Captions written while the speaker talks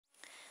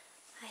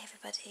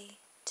everybody,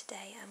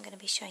 today I'm going to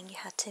be showing you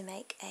how to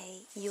make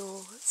a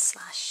Yule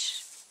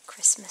 /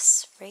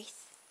 Christmas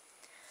wreath.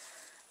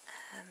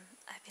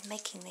 I've been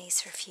making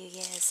these for a few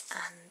years,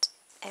 and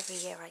every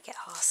year I get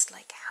asked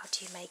like, how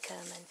do you make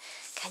them and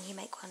can you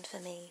make one for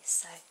me?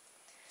 So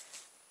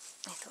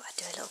I thought I'd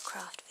do a little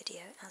craft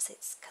video as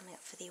it's coming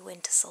up for the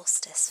winter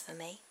solstice for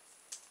me,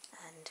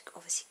 and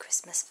obviously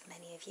Christmas for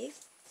many of you.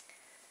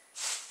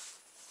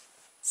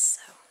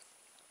 So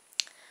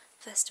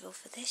first of all,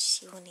 for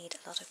this you will need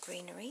a lot of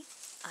greenery.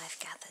 I've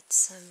gathered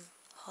some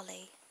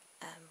holly,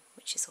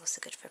 which is also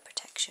good for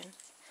protection,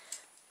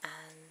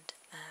 and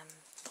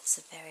lots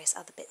of various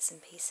other bits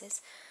and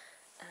pieces.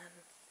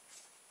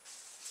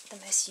 The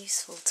most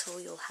useful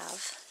tool you'll have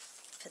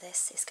for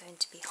this is going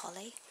to be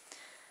holly.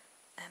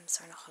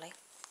 Sorry, not holly,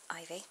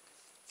 ivy,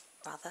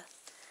 rather,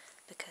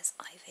 because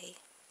ivy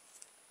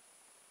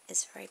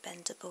is very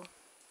bendable.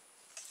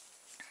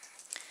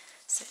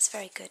 So it's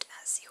very good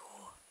as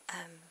your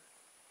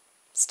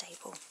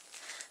stable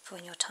for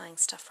when you're tying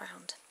stuff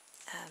round.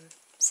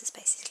 So it's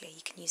basically,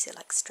 you can use it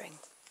like string.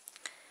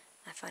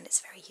 I find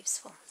it's very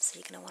useful, so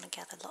you're going to want to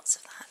gather lots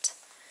of that.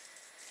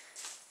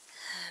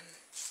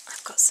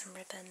 I've got some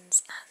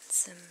ribbons and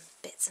some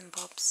bits and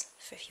bobs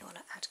for if you want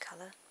to add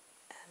colour.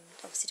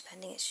 Obviously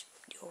depending, it's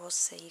yours,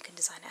 so you can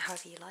design it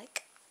however you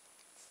like.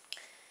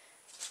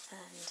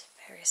 And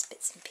various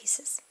bits and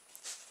pieces.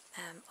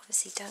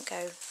 Obviously don't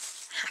go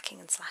hacking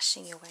and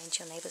slashing your way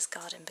into your neighbour's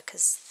garden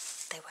because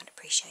they won't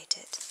appreciate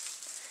it.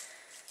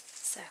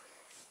 So,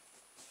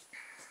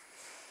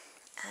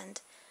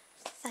 and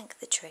thank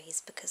the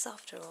trees, because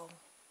after all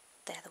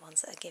they're the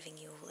ones that are giving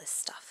you all this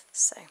stuff,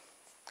 so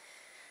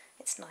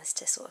it's nice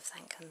to sort of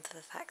thank them for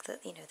the fact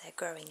that, you know, they're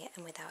growing it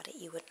and without it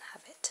you wouldn't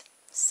have it.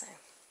 So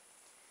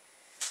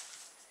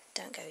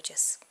don't go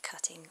just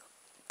cutting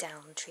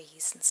down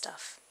trees and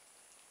stuff,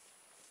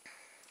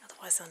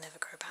 otherwise they'll never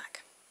grow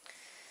back.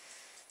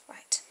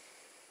 Right,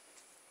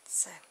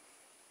 so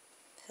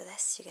for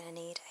this you're going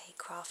to need a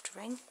craft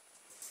ring,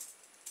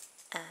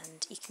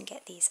 and you can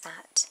get these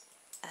at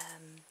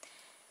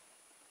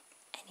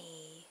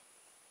any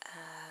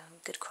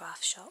good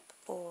craft shop,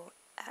 or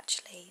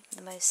actually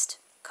the most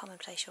common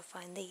place you'll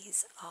find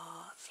these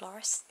are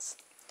florists.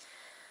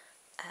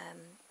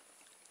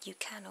 You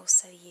can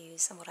also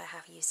use, and what I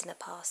have used in the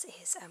past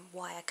is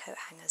wire coat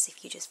hangers.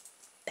 If you just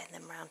bend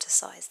them round to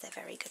size, they're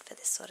very good for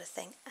this sort of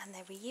thing, and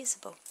they're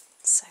reusable,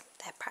 so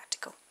they're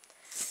practical.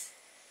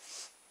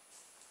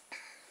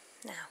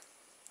 Now,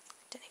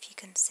 I don't know if you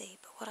can see,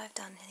 but what I've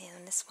done here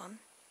on this one,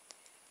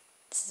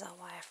 this is our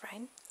wire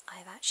frame.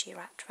 I've actually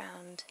wrapped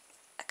around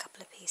a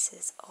couple of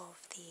pieces of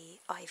the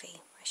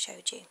ivy I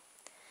showed you,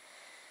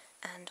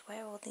 and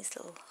where all these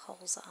little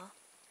holes are,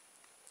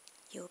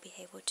 you'll be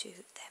able to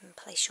then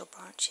place your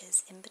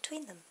branches in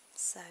between them.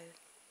 So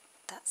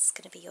that's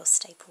going to be your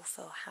staple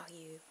for how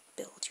you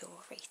build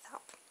your wreath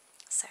up.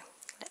 So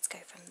let's go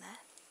from there.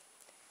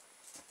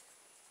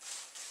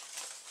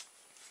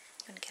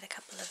 I'm going to get a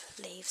couple of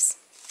leaves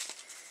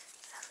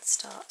and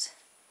start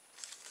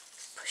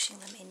pushing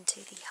them into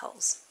the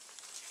holes.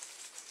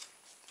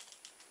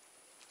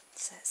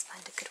 So let's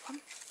find a good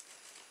one.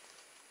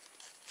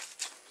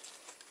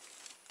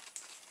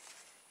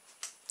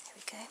 There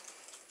we go.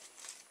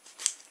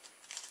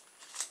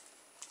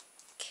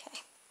 Okay.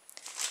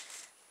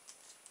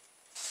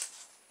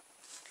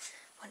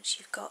 Once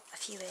you've got a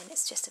few in,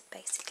 it's just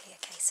basically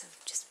a case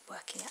of just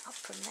working it up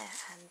from there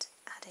and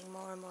adding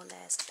more and more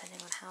layers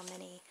depending on how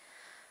many,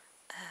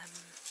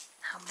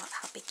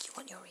 how big you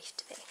want your wreath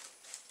to be.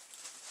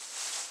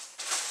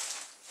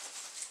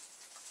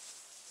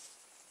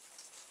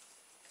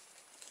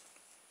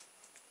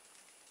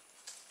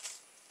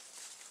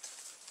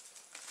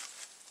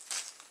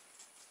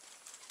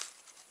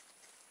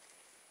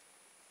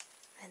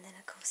 And then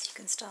of course you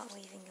can start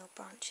weaving your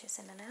branches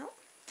in and out.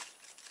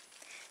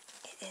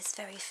 It is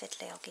very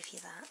fiddly, I'll give you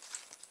that,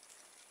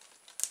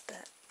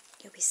 but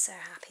you'll be so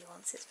happy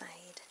once it's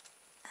made.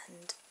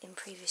 And in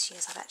previous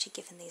years I've actually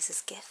given these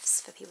as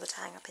gifts for people to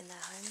hang up in their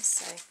homes,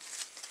 so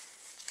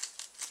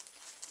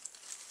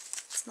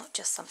it's not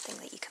just something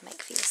that you can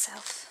make for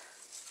yourself.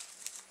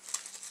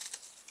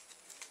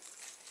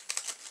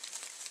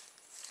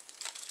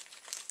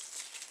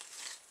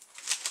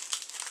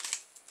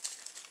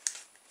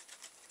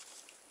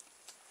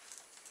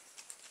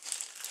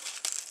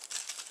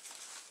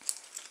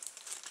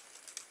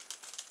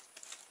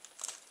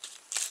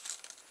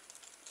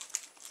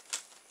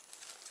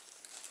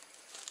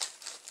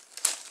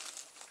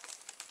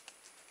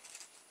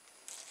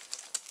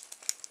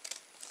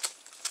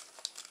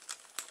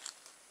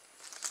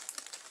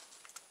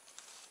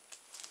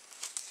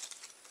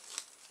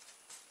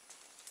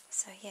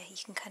 So yeah, you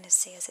can kind of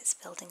see as it's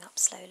building up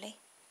slowly.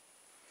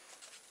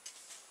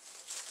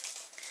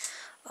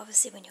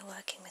 Obviously when you're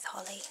working with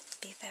holly,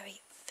 be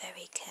very,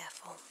 very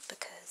careful,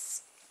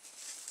 because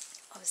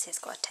obviously it's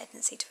got a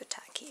tendency to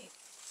attack you.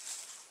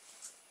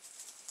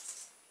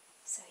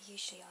 So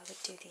usually I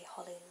would do the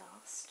holly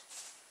last.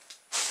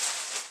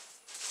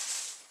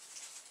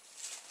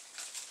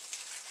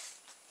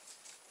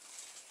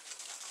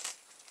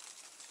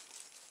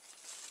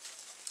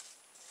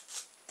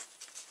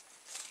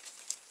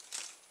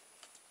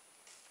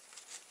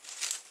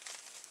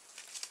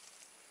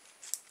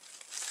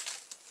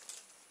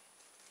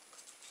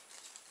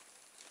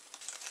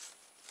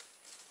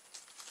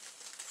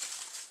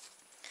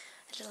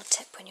 A little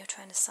tip when you're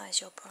trying to size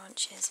your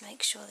branches,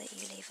 make sure that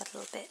you leave a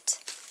little bit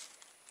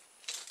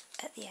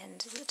at the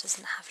end that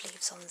doesn't have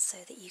leaves on, so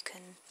that you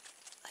can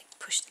like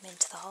push them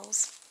into the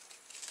holes.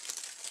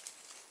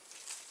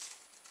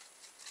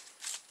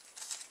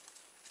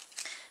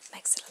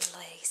 Makes it a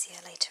little easier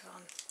later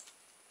on.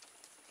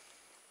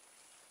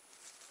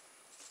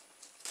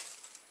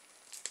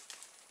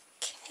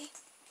 Okay.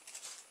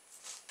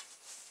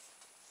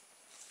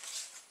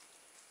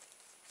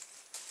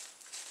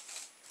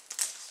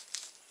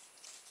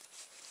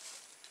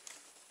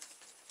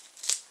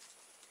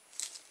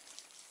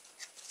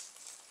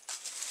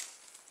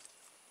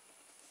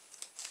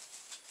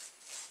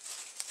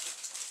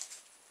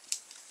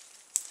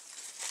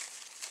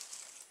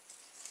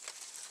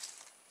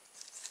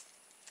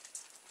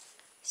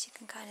 So you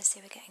can kind of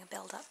see we're getting a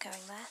build-up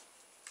going there.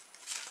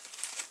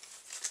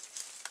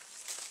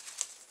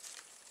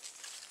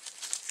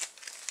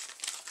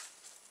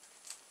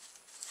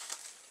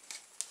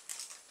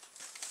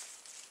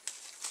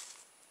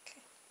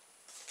 Okay.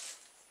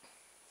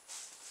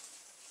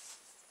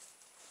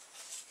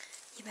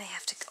 You may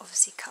have to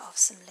obviously cut off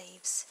some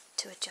leaves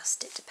to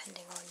adjust it,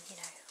 depending on, you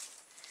know,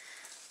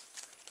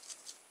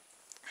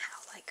 how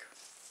like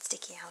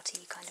sticky outy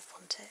you kind of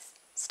want it.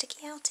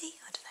 Sticky outy?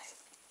 I don't know.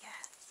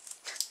 Yeah.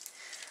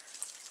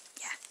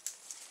 Yeah.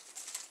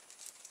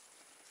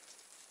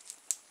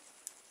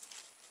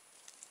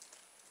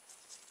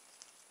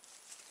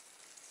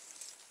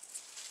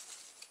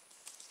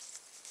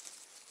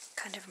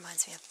 Kind of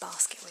reminds me of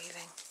basket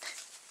weaving.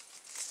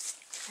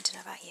 I don't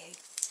know about you.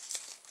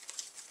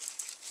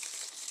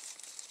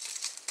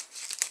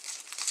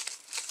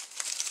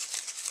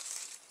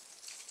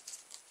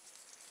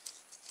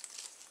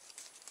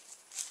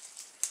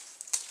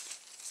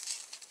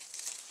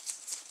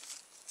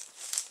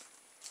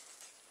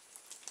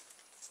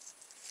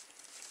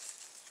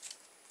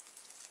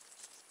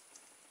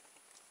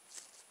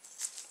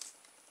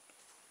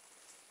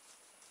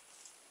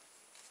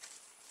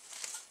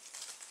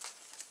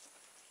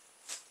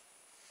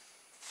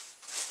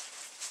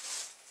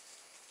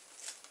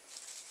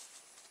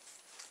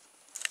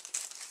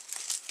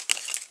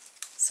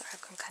 Sorry,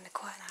 I've gone kind of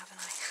quiet now, haven't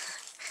I?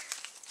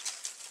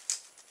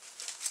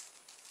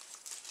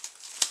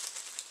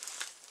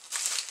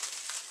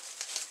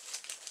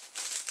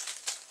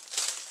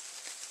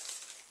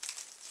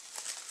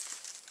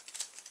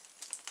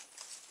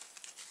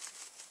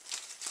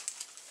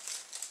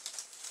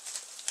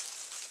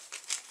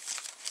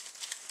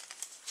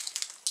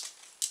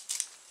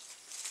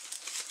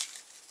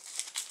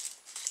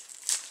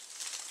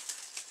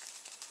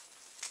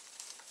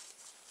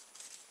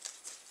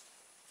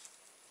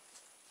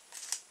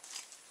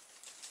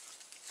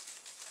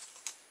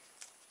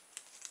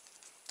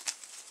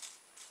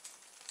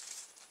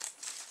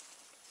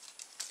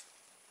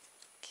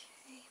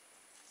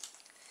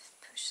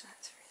 Push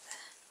that through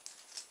there.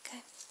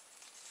 Okay.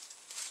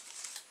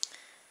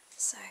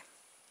 So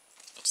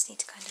you just need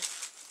to kind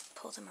of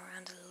pull them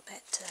around a little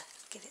bit to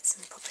give it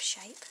some proper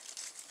shape.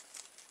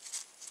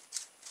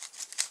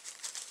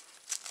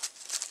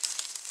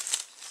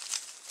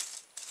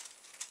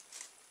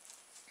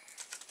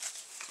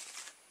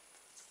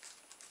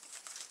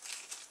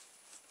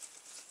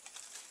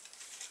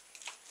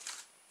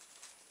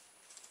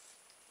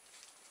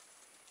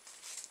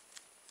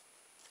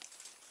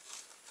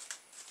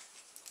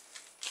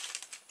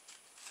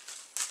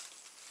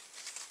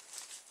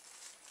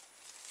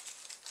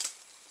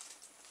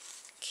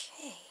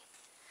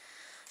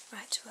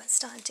 Right, well, it's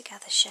starting to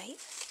gather shape.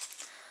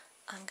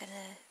 I'm going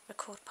to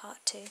record part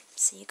 2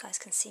 so you guys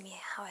can see me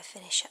how I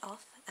finish it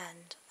off,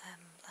 and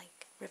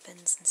like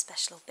ribbons and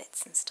special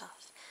bits and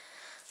stuff.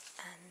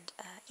 And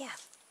yeah,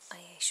 I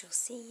shall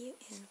see you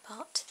in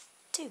part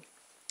 2.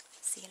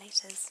 See you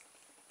later.